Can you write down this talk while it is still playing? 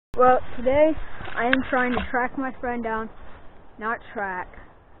Well, today I am trying to track my friend down, not track.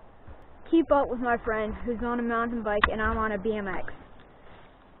 Keep up with my friend who's on a mountain bike and I'm on a BMX.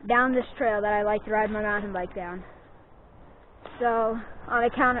 Down this trail that I like to ride my mountain bike down. So, on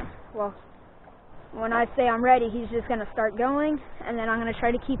account of, well, when I say I'm ready, he's just going to start going, and then I'm going to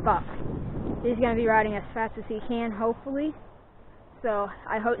try to keep up. He's going to be riding as fast as he can, hopefully. So,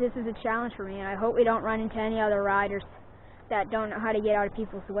 I hope this is a challenge for me, and I hope we don't run into any other riders that don't know how to get out of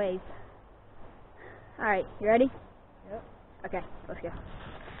people's ways. Alright, you ready? Yep. Okay, let's go.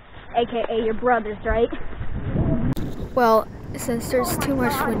 AKA your brothers, right? Well, since there's too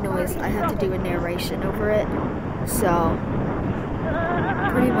much wind noise, I have to do a narration over it. So,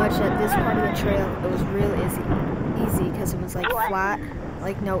 pretty much at this part of the trail, it was real easy because it was like flat,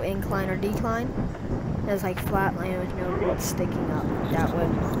 like no incline or decline. It was like flat land with no roots sticking up that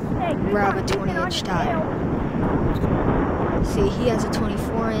would grab a 20-inch tire. See, he has a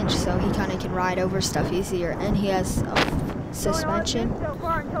 24-inch, so he kind of can ride over stuff easier, and he has a suspension.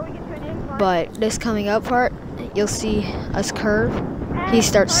 But this coming up part, you'll see us curve. He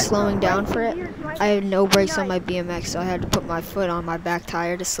starts slowing down for it. I had no brakes on my BMX, so I had to put my foot on my back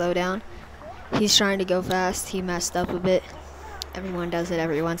tire to slow down. He's trying to go fast. He messed up a bit. Everyone does it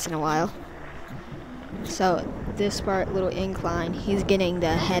every once in a while. So this part, little incline, he's getting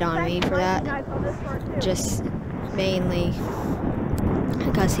the head on me for that. Just mainly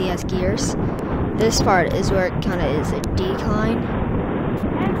because he has gears. This part is where it kind of is a decline,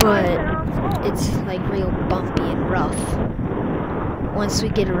 but it's like real bumpy and rough. Once we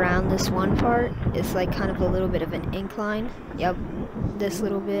get around this one part, it's like kind of a little bit of an incline. Yep, this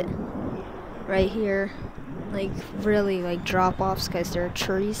little bit right here, like really like drop-offs because there are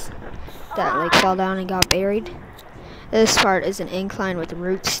trees that like fell down and got buried. This part is an incline with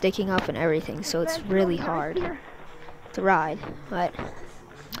roots sticking up and everything, so it's really hard to ride. But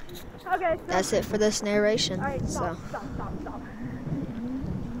that's it for this narration. So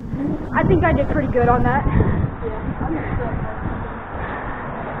I think I did pretty good on that.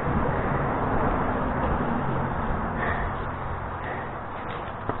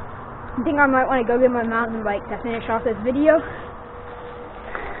 I think I might want to go get my mountain bike to finish off this video.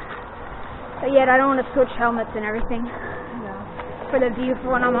 But yet I don't want to switch helmets and everything. No. For the view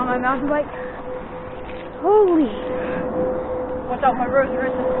for when I'm on my mountain bike. Holy! Watch out, my road's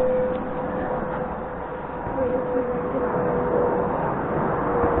risen.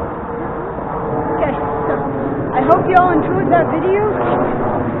 Okay, so I hope you all enjoyed that video.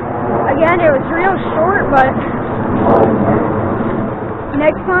 Again, it was real short, but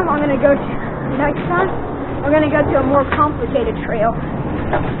next time I'm gonna go to a more complicated trail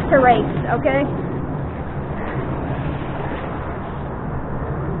to race, okay?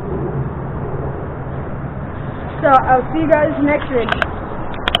 So I'll see you guys next video.